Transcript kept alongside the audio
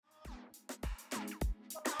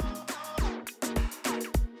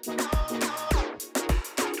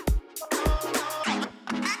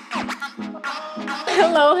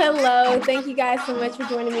Hello, hello. Thank you guys so much for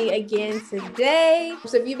joining me again today.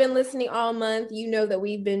 So, if you've been listening all month, you know that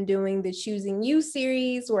we've been doing the Choosing You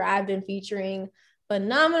series where I've been featuring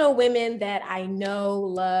phenomenal women that I know,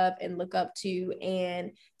 love, and look up to.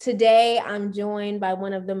 And today I'm joined by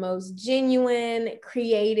one of the most genuine,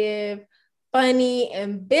 creative, funny,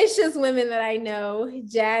 ambitious women that I know,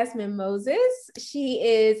 Jasmine Moses. She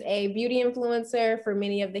is a beauty influencer for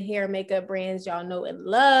many of the hair and makeup brands y'all know and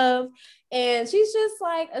love. And she's just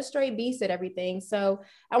like a straight beast at everything. So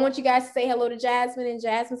I want you guys to say hello to Jasmine, and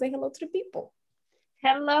Jasmine, say hello to the people.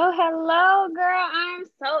 Hello, girl. I'm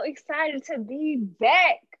so excited to be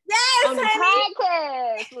back on the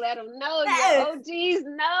podcast. Let them know, your OGs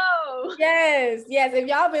know. Yes. If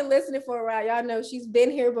y'all been listening for a while, y'all know she's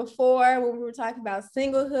been here before when we were talking about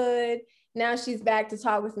singlehood. Now she's back to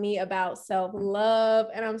talk with me about self-love.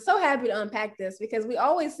 And I'm so happy to unpack this because we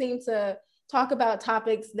always seem to talk about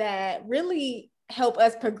topics that really help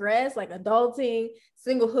us progress, like adulting,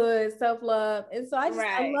 singlehood, self-love. And so I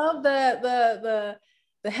love the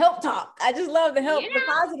help talk. I just love the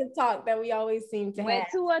positive talk that we always seem to have. Where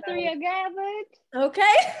two or three are gathered.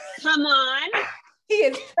 Okay. Come on. He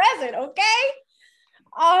is present. Okay.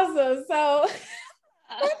 Awesome. So,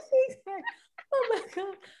 oh my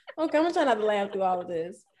God. Okay, I'm gonna try not to laugh through all of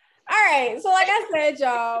this. All right. So like I said,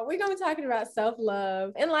 y'all, we're going to be talking about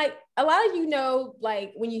self-love. And like a lot of you know,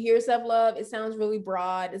 like when you hear self-love, it sounds really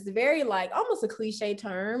broad. It's very like almost a cliche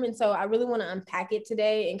term. And so I really want to unpack it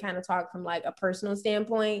today and kind of talk from like a personal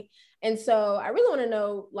standpoint. And so I really want to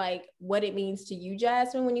know like what it means to you,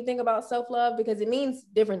 Jasmine, when you think about self-love, because it means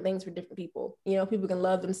different things for different people. You know, people can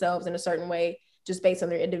love themselves in a certain way just based on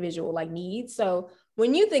their individual like needs. So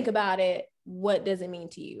when you think about it, what does it mean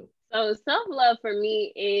to you? So self-love for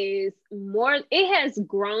me is more, it has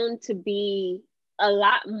grown to be a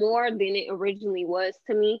lot more than it originally was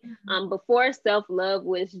to me. Before self-love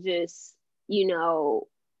was just, you know,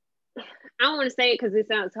 I don't want to say it because it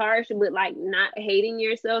sounds harsh, but like not hating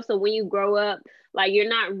yourself. So when you grow up, like you're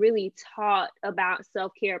not really taught about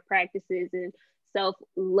self-care practices and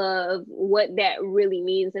self-love, what that really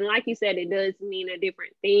means. And like you said, it does mean a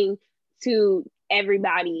different thing to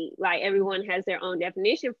everybody. Like everyone has their own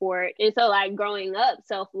definition for it. And so like growing up,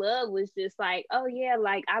 self-love was just like, oh yeah,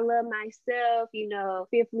 like I love myself, you know,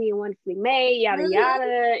 fearfully and wonderfully made, yada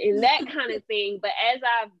yada, and that kind of thing. But as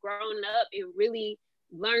I've grown up and really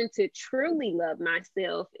learned to truly love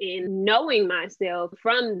myself and knowing myself,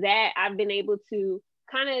 from that I've been able to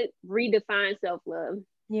kind of redefine self-love.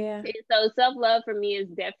 Yeah. And so self-love for me is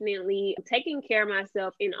definitely taking care of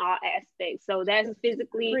myself in all aspects. So that's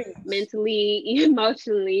physically, mentally,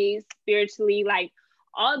 emotionally, spiritually, like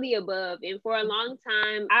all the above. And for a long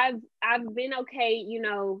time, I've been okay, you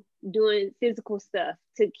know, doing physical stuff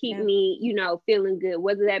to keep me, you know, feeling good,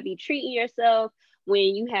 whether that be treating yourself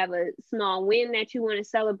when you have a small win that you want to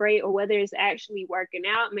celebrate, or whether it's actually working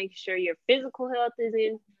out, making sure your physical health is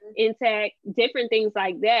intact, different things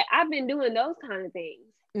like that. I've been doing those kind of things.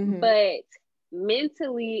 But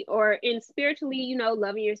mentally and spiritually, you know,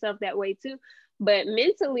 loving yourself that way too. But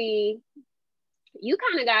mentally, you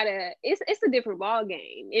kind of gotta, it's a different ball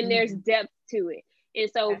game, and there's depth to it. And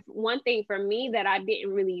so one thing for me that I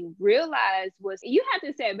didn't really realize was you have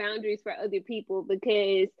to set boundaries for other people,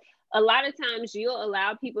 because a lot of times you'll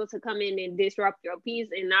allow people to come in and disrupt your peace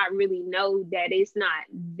and not really know that it's not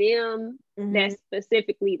them that's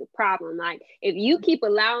specifically the problem. Like if you keep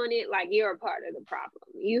allowing it, like you're a part of the problem.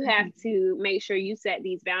 You have to make sure you set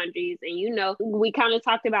these boundaries. And, you know, we kind of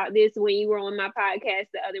talked about this when you were on my podcast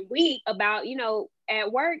the other week about, you know,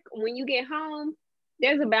 at work, when you get home,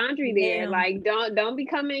 there's a boundary there. Like don't be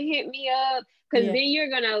coming hit me up, because then you're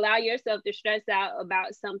going to allow yourself to stress out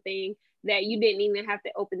about something that you didn't even have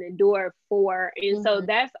to open the door for. And so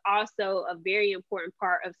that's also a very important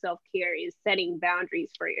part of self-care, is setting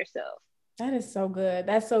boundaries for yourself. That is so good.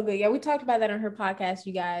 That's so good. Yeah, we talked about that on her podcast,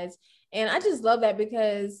 you guys. And I just love that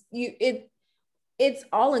because it's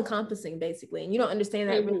all encompassing basically. And you don't understand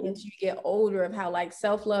that really until you get older, of how like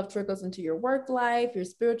self-love trickles into your work life, your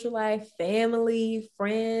spiritual life, family,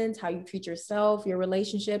 friends, how you treat yourself, your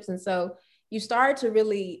relationships. And so you start to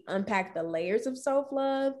really unpack the layers of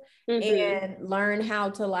self-love and learn how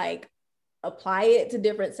to like apply it to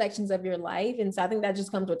different sections of your life. And so I think that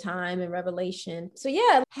just comes with time and revelation. So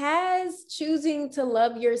yeah, has choosing to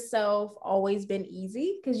love yourself always been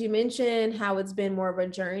easy? Because you mentioned how it's been more of a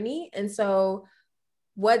journey. And so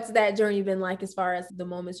what's that journey been like as far as the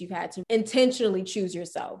moments you've had to intentionally choose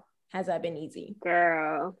yourself? Has that been easy?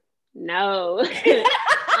 Girl, no.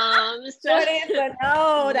 Short answer,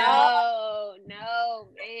 no,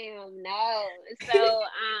 ma'am, no. So,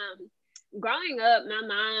 growing up, my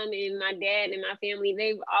mom and my dad and my family,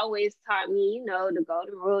 they've always taught me, you know, the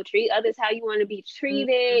golden rule, treat others how you want to be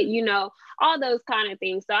treated, you know, all those kind of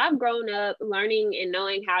things. So I've grown up learning and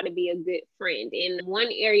knowing how to be a good friend. And one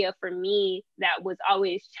area for me that was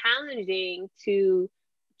always challenging to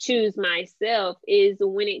choose myself is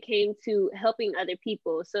when it came to helping other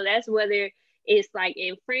people. So that's whether it's like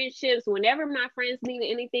in friendships, whenever my friends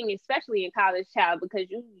need anything, especially in college, child, because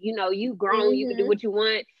you know, you grown, you can do what you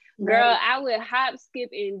want. Girl, right. I would hop,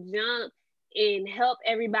 skip, and jump and help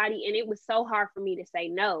everybody. And it was so hard for me to say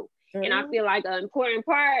no. And I feel like an important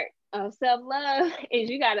part of self-love is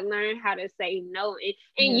you got to learn how to say no.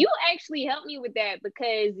 And you actually helped me with that,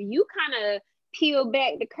 because you kind of peeled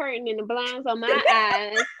back the curtain and the blinds on my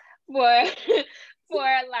eyes for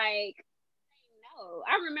like, no.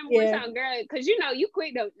 I remember one time, girl, because you know, you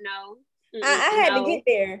quick to no. I had to get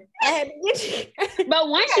there. I had to get you. But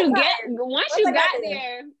once you got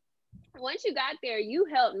there, you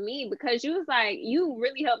helped me, because you was like, you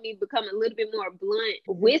really helped me become a little bit more blunt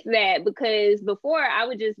with that, because before I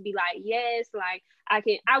would just be like, yes, like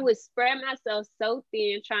I would spread myself so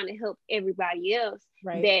thin trying to help everybody else,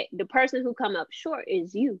 that the person who come up short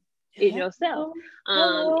is you. Is yourself.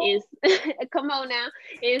 Is come on now.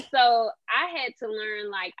 And so I had to learn,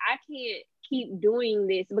 like, I can't keep doing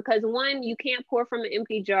this, because one, you can't pour from an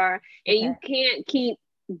empty jar, and you can't keep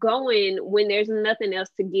going when there's nothing else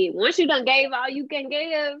to give. Once you done gave all you can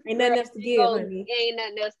give, ain't nothing else to give, honey. Ain't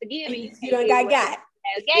nothing else to give, and you done got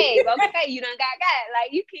gave. Okay, you done got.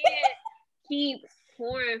 Like, you can't keep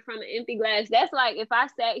pouring from an empty glass. That's like if I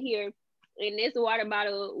sat here and this water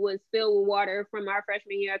bottle was filled with water from our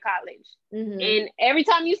freshman year of college. And every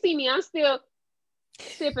time you see me, I'm still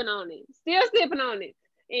sipping on it.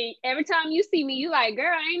 And every time you see me, you like,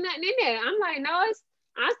 girl, ain't nothing in there. I'm like, no,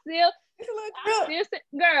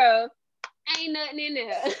 girl, ain't nothing in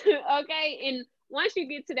there. Okay. And once you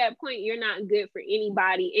get to that point, you're not good for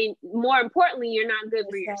anybody. And more importantly, you're not good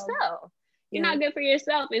for yourself. You're not good for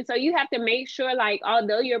yourself. And so you have to make sure, like,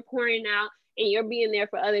 although you're pouring out and you're being there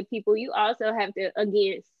for other people, you also have to,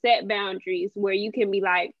 again, set boundaries where you can be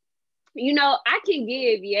like, you know, I can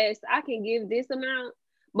give this amount,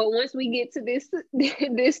 but once we get to this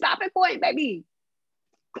stopping point, baby,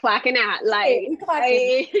 clocking out, like,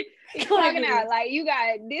 clocking out, like, you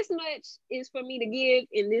got this much is for me to give,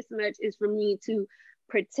 and this much is for me to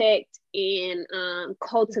protect and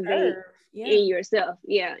cultivate in yourself.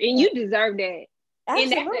 And you deserve that.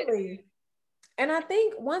 Absolutely. And I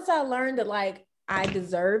think once I learned that, like, I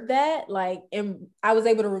deserve that, like, and I was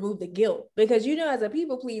able to remove the guilt, because, you know, as a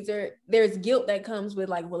people pleaser, there's guilt that comes with,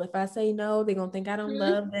 like, well, if I say no, they're gonna think I don't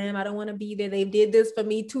love them, I don't want to be there, they did this for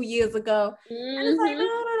me 2 years ago. And it's like, no,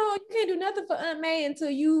 you can't do nothing for Aunt May until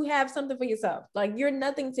you have something for yourself. Like, you're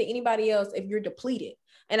nothing to anybody else if you're depleted.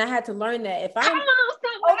 And I had to learn that if I'm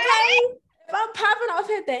if I'm popping off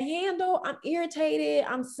at the handle, I'm irritated,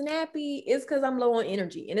 I'm snappy, it's because I'm low on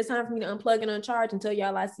energy. And it's time for me to unplug and uncharge and tell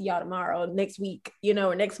y'all I see y'all tomorrow, next week, you know,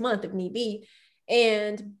 or next month if need be.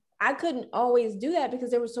 And I couldn't always do that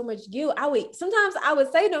because there was so much guilt. Sometimes I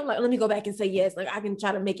would say no, like, let me go back and say yes. Like, I can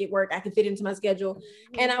try to make it work. I can fit into my schedule.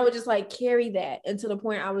 And I would just like carry that until the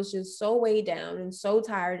point I was just so weighed down and so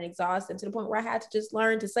tired and exhausted, to the point where I had to just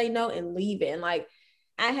learn to say no and leave it. And like,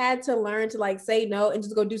 I had to learn to like say no and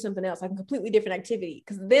just go do something else, like a completely different activity.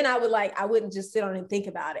 Cause then I wouldn't just sit on and think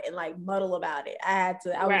about it and like muddle about it. I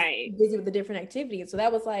was busy with a different activity. And so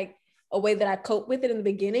that was like a way that I coped with it in the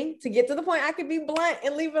beginning to get to the point I could be blunt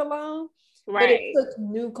and leave it alone. But it took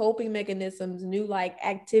new coping mechanisms, new like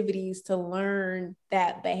activities to learn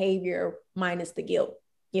that behavior minus the guilt,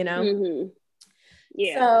 you know?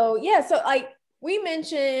 So like we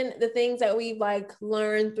mentioned the things that we've like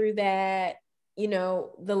learned through that, you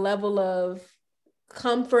know, the level of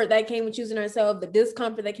comfort that came with choosing ourselves, the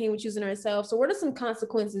discomfort that came with choosing ourselves. So what are some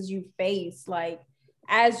consequences you faced, like,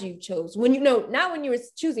 as you chose, when, you know, not when you were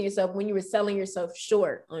choosing yourself, when you were selling yourself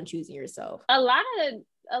short on choosing yourself? A lot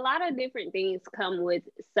of different things come with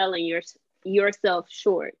selling yourself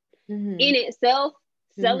short. In itself,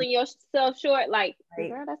 selling yourself short, like,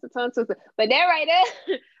 girl, that's a tongue twister. But that right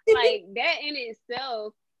there, like, that in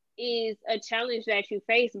itself is a challenge that you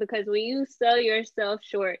face, because when you sell yourself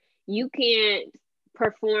short, you can't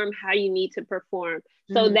perform how you need to perform.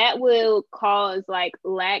 So that will cause like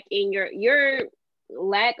lack in your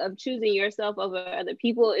lack of choosing yourself over other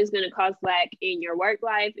people is going to cause lack in your work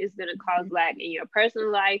life. It's going to cause lack in your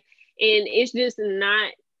personal life. And it's just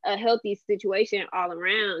not a healthy situation all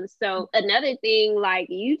around. So another thing, like,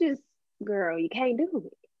 you just, girl, you can't do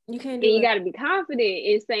it. You can't do it. You got to be confident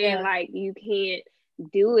in saying like, you can't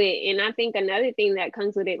do it. And I think another thing that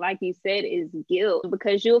comes with it, like you said, is guilt,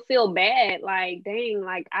 because you'll feel bad, like, dang,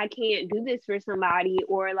 like I can't do this for somebody,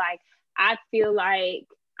 or like I feel like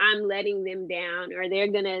I'm letting them down, or they're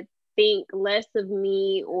gonna think less of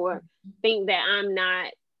me, or think that I'm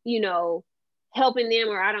not, helping them,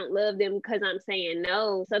 or I don't love them because I'm saying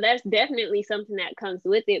no. So that's definitely something that comes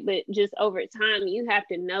with it. But just over time, you have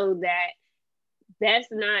to know that that's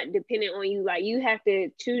not dependent on you. Like, you have to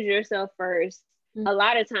choose yourself first. A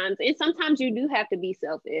lot of times, and sometimes you do have to be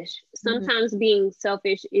selfish. Sometimes being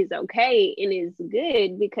selfish is okay and is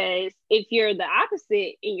good, because if you're the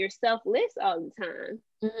opposite and you're selfless all the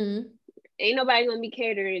time, ain't nobody gonna be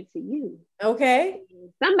catering to you. Okay.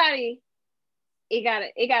 Somebody, it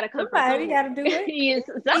gotta come from somebody. Gotta do it.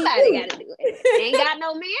 Somebody gotta do it. Ain't got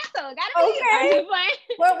no man, so it gotta be you.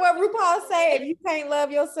 What RuPaul say? If you can't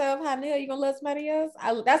love yourself, how the hell you gonna love somebody else?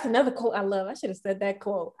 That's another quote I love. I should have said that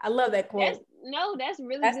quote. I love that quote. That's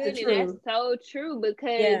really good, and that's so true,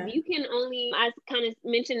 because you can only, I kind of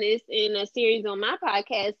mentioned this in a series on my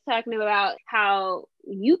podcast, talking about how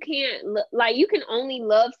you can't, like, you can only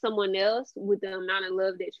love someone else with the amount of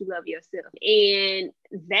love that you love yourself. And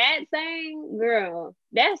that thing, girl,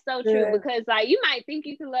 that's so true, because like, you might think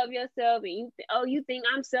you can love yourself, and you think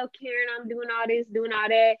I'm self-caring, I'm doing all this, doing all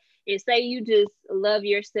that, and say you just love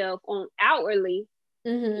yourself on outwardly,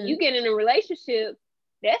 you get in a relationship,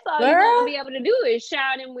 that's all you're gonna be able to do is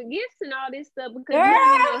shower them with gifts and all this stuff, because you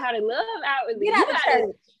don't even know how to love outwardly. Get out the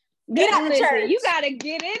church. Get out the church. You gotta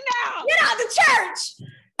get in now. Get out the church.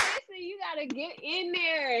 Listen, you gotta get in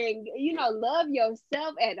there and love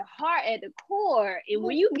yourself at the heart, at the core. And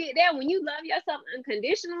when you get there, when you love yourself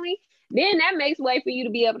unconditionally, then that makes way for you to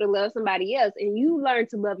be able to love somebody else. And you learn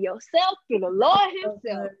to love yourself through the Lord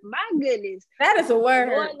himself. My goodness. That is a word.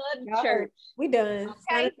 Lord love the church. We done.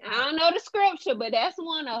 Okay. I don't know the scripture, but that's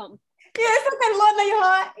one of them. Yeah, it's okay. Lord know your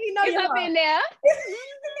heart. He know your heart. It's up in there.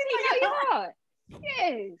 He know your heart.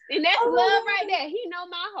 Yes. And that's love right there. He know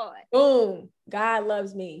my heart. Boom. God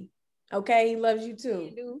loves me. Okay. He loves you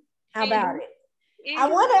too. How about it? I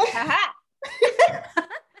want to.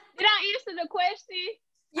 Did I answer the question?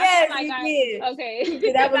 Yes, like you did.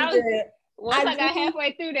 Okay. That was good. Once I got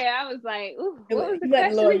halfway through there, I was like, ooh, what was the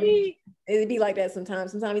question again? It'd be like that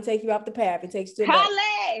sometimes. Sometimes he take you off the path. It takes you to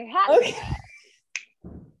okay.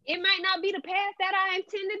 It might not be the path that I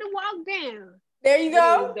intended to walk down. There you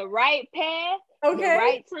go. The right path, the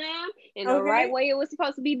right time, and the right way it was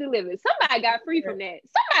supposed to be delivered. Somebody got free from that.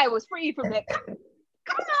 Somebody was free from that. Come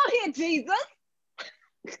on here, Jesus.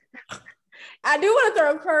 I do want to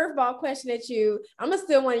throw a curveball question at you. I'm going to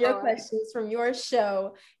steal one of your questions from your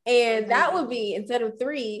show. And that would be, instead of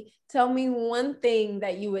 3, tell me one thing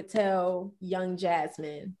that you would tell young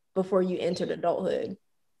Jasmine before you entered adulthood.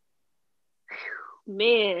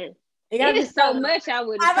 Man, it is so much I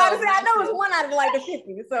would tell myself. I know it's one out of like the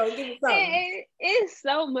 50, so give me something. It's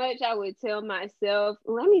so much I would tell myself.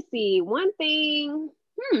 Let me see. One thing.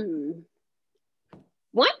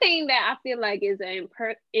 One thing that I feel like is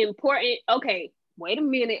important. Okay, wait a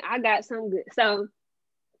minute. I got some good. So,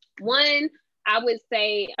 one, I would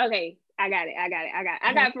say, okay, I got it. I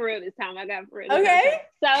got it for real this time. Okay.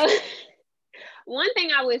 So, one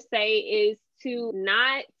thing I would say is to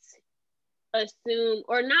not assume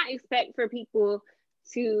or not expect for people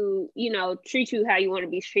to, treat you how you want to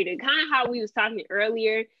be treated. Kind of how we was talking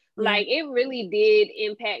earlier. Like, it really did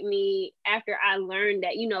impact me after I learned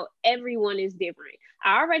that, everyone is different.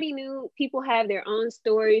 I already knew people have their own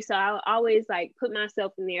story, so I always like put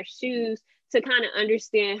myself in their shoes to kind of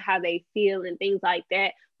understand how they feel and things like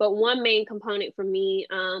that. But one main component for me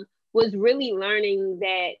was really learning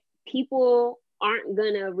that people aren't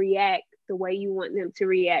gonna react the way you want them to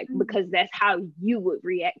react, because that's how you would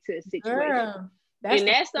react to a situation.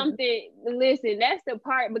 That's something, listen, that's the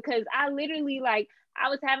part, because I literally, like, I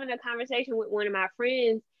was having a conversation with one of my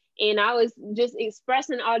friends, and I was just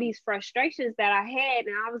expressing all these frustrations that I had.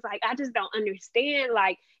 And I was like, I just don't understand.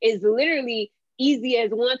 Like, it's literally easy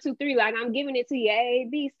as 1, 2, 3. Like, I'm giving it to you, A,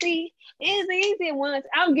 B, C. It's easy once.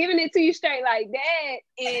 I'm giving it to you straight like that.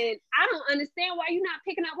 And I don't understand why you're not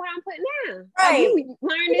picking up what I'm putting down. Right. Like, you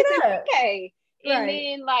learned this in PK. And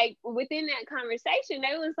then, like, within that conversation,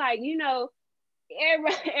 they was like,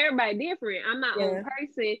 everybody different. I'm my own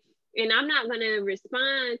person. And I'm not going to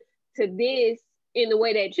respond to this in the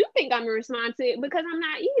way that you think I'm going to respond to it, because I'm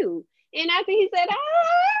not you. And after he said,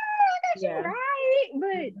 that's right. But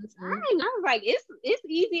I was like, it's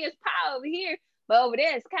easy as pie over here, but over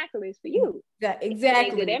there it's calculus for you.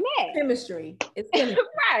 Exactly. Chemistry. It's chemistry.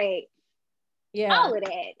 Right. Yeah. All of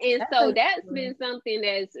that. And that's been something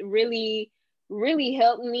that's really, really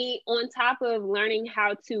helped me on top of learning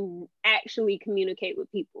how to actually communicate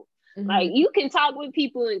with people. Like you can talk with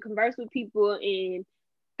people and converse with people and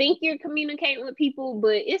think you're communicating with people,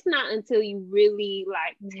 but it's not until you really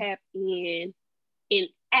like tap in and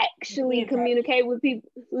actually communicate with people.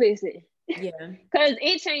 Listen, because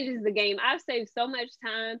it changes the game. I've saved so much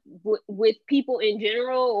time with people in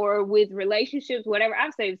general or with relationships, whatever.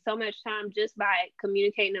 I've saved so much time just by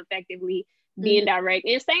communicating effectively, being direct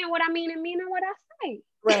and saying what I mean and meaning what I say.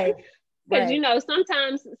 Right. Because you know,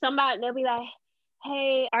 sometimes somebody, they'll be like,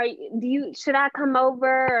 hey, should I come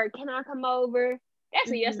over or can I come over?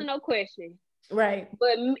 That's a yes or no question. Right.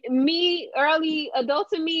 But me, early adult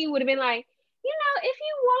to me would have been like, you know, if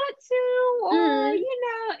you want to, or you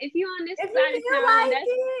know, if you're on this side of town, like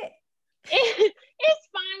it's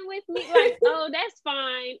fine with me. Like, oh, that's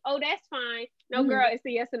fine. Oh, that's fine. No, girl, it's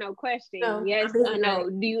a yes or no question. No, yes or no.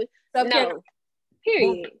 Do you? No.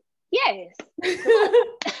 Period. Yes.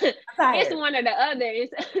 It's one or the other.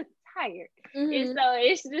 It's tired. And so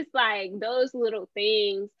it's just like those little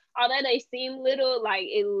things, although they seem little, like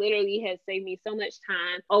it literally has saved me so much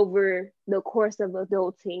time over the course of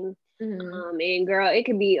adulting. And girl, it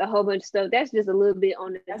could be a whole bunch of stuff. That's just a little bit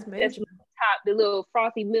on that's top, the little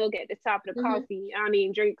frothy milk at the top of the coffee. I don't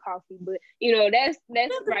even drink coffee, but you know, that's right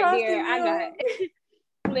there. I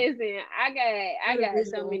got listen, I got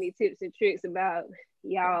so many tips and tricks about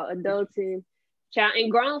y'all adulting, child, and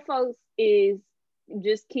grown folks is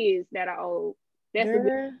just kids that are old. That's the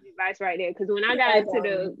good advice right there. Because when I got into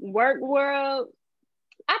the work world,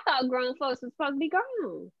 I thought grown folks was supposed to be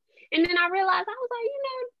grown, and then I realized I was like, you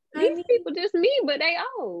know, these people just me, but they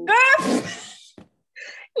old.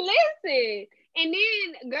 Listen, and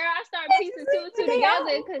then girl, I started piecing two and two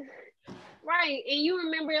together because right, and you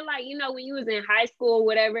remember like, you know, when you was in high school or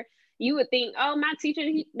whatever, you would think, oh, my teacher,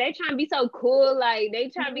 they trying to be so cool, like they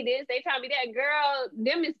trying to be this, they trying to be that. Girl,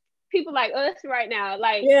 them is people like us right now.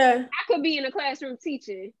 Like, I could be in a classroom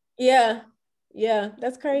teaching. Yeah,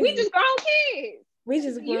 that's crazy. We just grown kids. We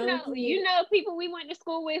just grown kids. You know, people we went to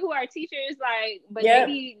school with who are teachers, like, but they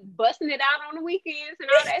be busting it out on the weekends and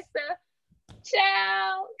all that stuff.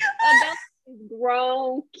 Child, adults,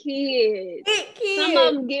 grown kids. Some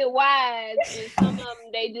of them get wise, and some of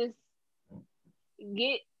them they just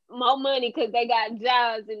get more money because they got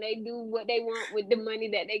jobs and they do what they want with the money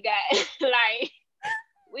that they got. Like,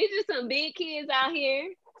 we just some big kids out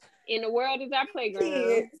here, and the world is our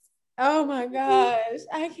playground. Oh my gosh,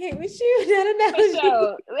 I can't with you. That analogy.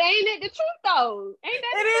 So, ain't it the truth though? Ain't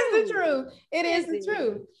that? It is the truth. It is the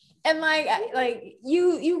truth. And like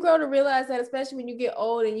you grow to realize that, especially when you get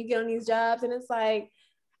old and you get on these jobs, and it's like,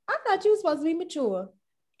 I thought you were supposed to be mature,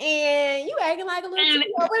 and you acting like a little kid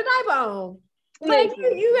with a diaper on. Like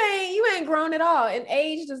you ain't grown at all. And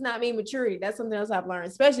age does not mean maturity. That's something else I've learned,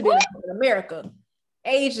 especially in America.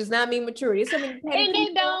 Age does not mean maturity. It's something and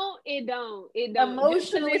it don't.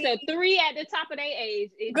 Emotionally, it's a 3 at the top of their age.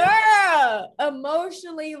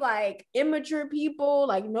 Emotionally, like immature people,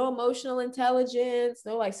 like no emotional intelligence,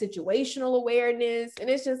 no like situational awareness, and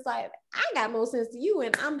it's just like, I got more sense to you,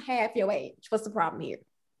 and I'm half your age. What's the problem here?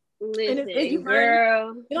 Listen, you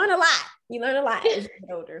learn a lot. You learn a lot as you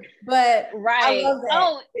get older. But right. I love that.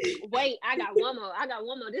 Oh, wait, I got one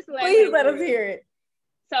more. This is please let us hear it.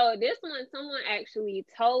 So this one, someone actually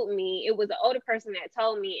told me, it was an older person that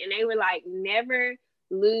told me, and they were like, never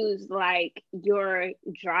lose like your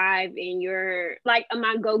drive and your like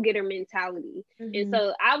my go-getter mentality. And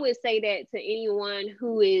so I would say that to anyone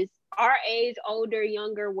who is our age, older,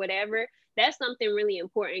 younger, whatever. That's something really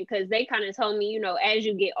important, because they kind of told me, you know, as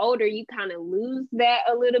you get older, you kind of lose that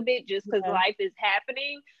a little bit just because life is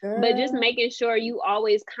happening. But just making sure you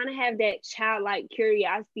always kind of have that childlike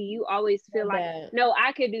curiosity. You always feel like, no,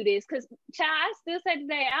 I could do this. Because, child, I still say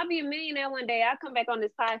today, I'll be a millionaire one day. I'll come back on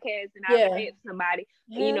this podcast and I'll pay somebody,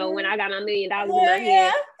 you know, when I got my $1 million in my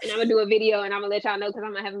hand. And I'm going to do a video and I'm going to let y'all know, because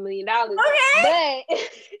I'm going to have $1 million. Okay. But...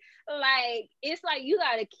 like, it's like you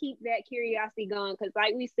got to keep that curiosity going, because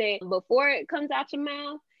like we said, before it comes out your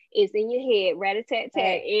mouth, it's in your head,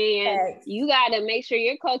 rat-a-tat-tat, and you got to make sure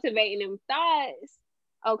you're cultivating them thoughts,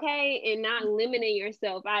 okay, and not limiting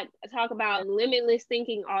yourself. I talk about limitless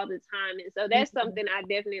thinking all the time, and so that's something I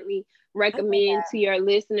definitely recommend to your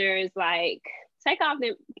listeners. Like, take off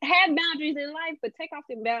them, have boundaries in life, but take off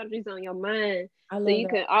them boundaries on your mind, so you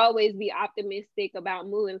can always be optimistic about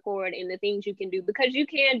moving forward and the things you can do, because you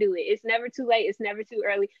can do it. It's never too late. It's never too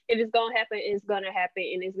early. If it's going to happen, it's going to happen,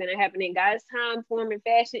 and it's going to happen in God's time, form, and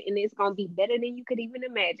fashion, and it's going to be better than you could even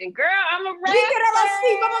imagine. Girl, I'm a rapper.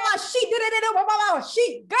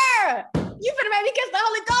 She, girl, you finna make me kiss the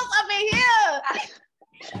Holy Ghost up in here.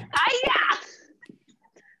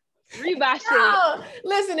 Reebok shit. Oh,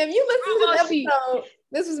 listen, if you listen to this episode,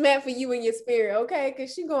 this was meant for you and your spirit, okay?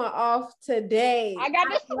 Because she's going off today. I got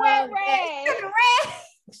the sweat rag.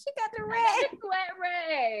 She got the rag. I got the sweat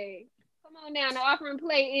rag. Come on now, the offering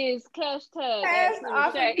plate is #.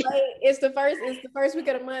 It's the first week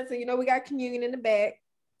of the month, so you know we got communion in the back.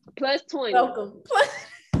 Plus 20. Welcome.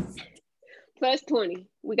 Plus 20.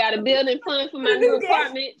 We got a building fund for my new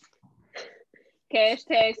apartment. #Slim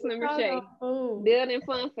Shay. Building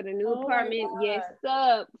fund for the new apartment. Yes,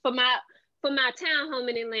 sir. For my townhome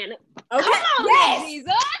in Atlanta. Okay. Come on, yes.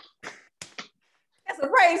 Jesus. That's a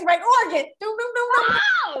praise break organ.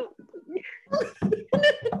 Oh!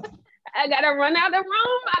 I gotta run out the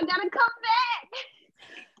room. I gotta come back.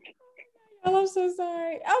 Oh, I'm so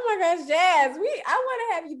sorry. Oh my gosh, Jazz. I want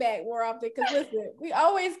to have you back more often because listen, we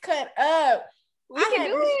always cut up. We can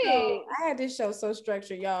do it. I had this show so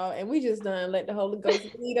structured, y'all, and we just done let the Holy Ghost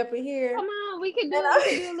lead up in here. Come on, we can do a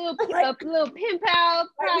little pen pal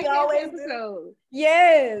episode.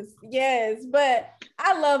 Yes, but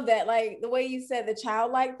I love that, like the way you said the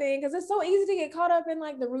childlike thing, because it's so easy to get caught up in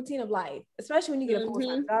like the routine of life, especially when you get a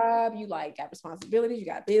full-time job. You like got responsibilities, you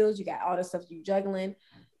got bills, you got all the stuff you juggling.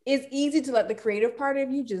 It's easy to let the creative part of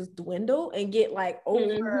you just dwindle and get like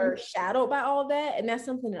overshadowed by all that. And that's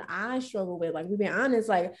something that I struggle with. Like, we being honest,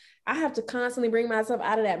 like I have to constantly bring myself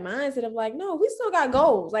out of that mindset of like, no, we still got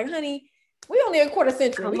goals. Like, honey, we only a quarter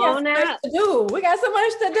century. We got so much to do. We got so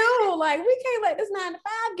much to do. Like, we can't let this 9 to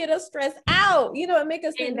 5 get us stressed out, you know, and make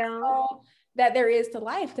us think all that there is to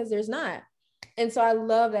life, because there's not. And so I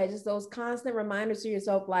love that, just those constant reminders to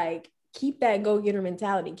yourself, like, keep that go-getter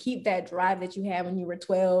mentality, keep that drive that you had when you were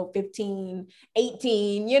 12, 15,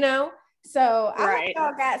 18, you know? So I hope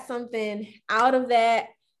y'all got something out of that.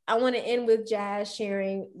 I want to end with Jazz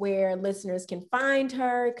sharing where listeners can find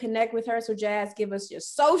her, connect with her. So Jazz, give us your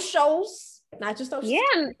socials, not just socials.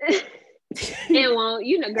 Yeah. And well,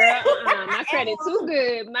 you know, girl, my credit too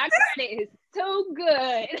good. My credit is too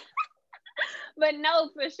good. But no,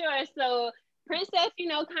 for sure. So Princess, you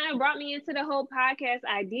know, kind of brought me into the whole podcast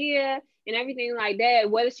idea and everything like that.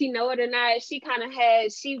 Whether she know it or not, she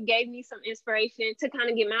gave me some inspiration to kind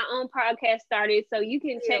of get my own podcast started. So you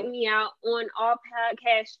can check me out on all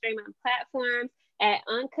podcast streaming platforms at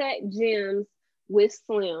Uncut Gems with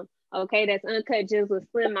Slim. Okay, that's Uncut Gems with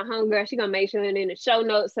Slim. My homegirl, she gonna make sure it's in the show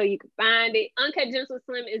notes so you can find it. Uncut Gems with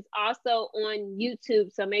Slim is also on YouTube,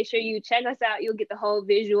 so make sure you check us out. You'll get the whole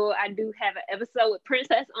visual. I do have an episode with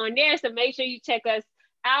Princess on there, so make sure you check us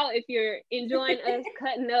out if you're enjoying us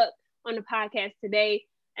cutting up on the podcast today.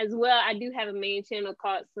 As well, I do have a main channel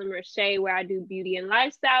called Slimmer Shay, where I do beauty and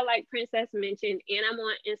lifestyle, like Princess mentioned, and I'm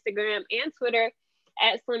on Instagram and Twitter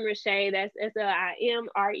at Slimmer Shay. That's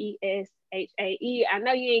SLIMRESHAE. I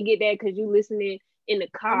know you ain't get that because you listening in the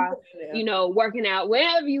car, you know, working out,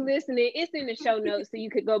 wherever you listening. It's in the show notes, so you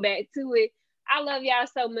could go back to it. I love y'all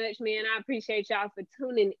so much, man. I appreciate y'all for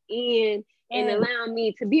tuning in and allowing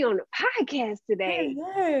me to be on the podcast today.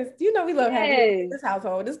 Yes. You know we love having this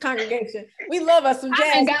household, this congregation. We love us some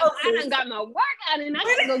Jazz. I done got my workout and I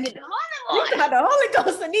gotta go get the Holy Ghost. You got the Holy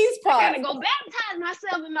Ghost in these parts. I gotta go baptize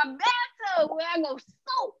myself in my bathtub where I go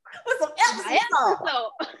soak with some Epsom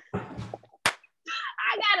salt.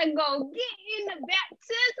 I gotta go get in the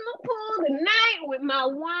baptismal pool tonight with my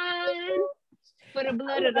wine for the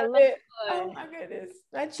blood of the Lord. Oh my goodness.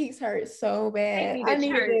 My cheeks hurt so bad. I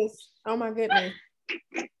needed this. Oh my goodness.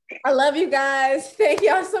 I love you guys. Thank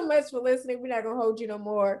y'all so much for listening. We're not gonna hold you no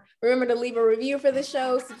more. Remember to leave a review for the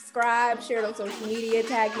show, subscribe, share it on social media,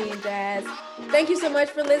 tag me and Jazz. Thank you so much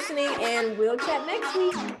for listening, and we'll chat next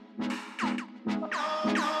week.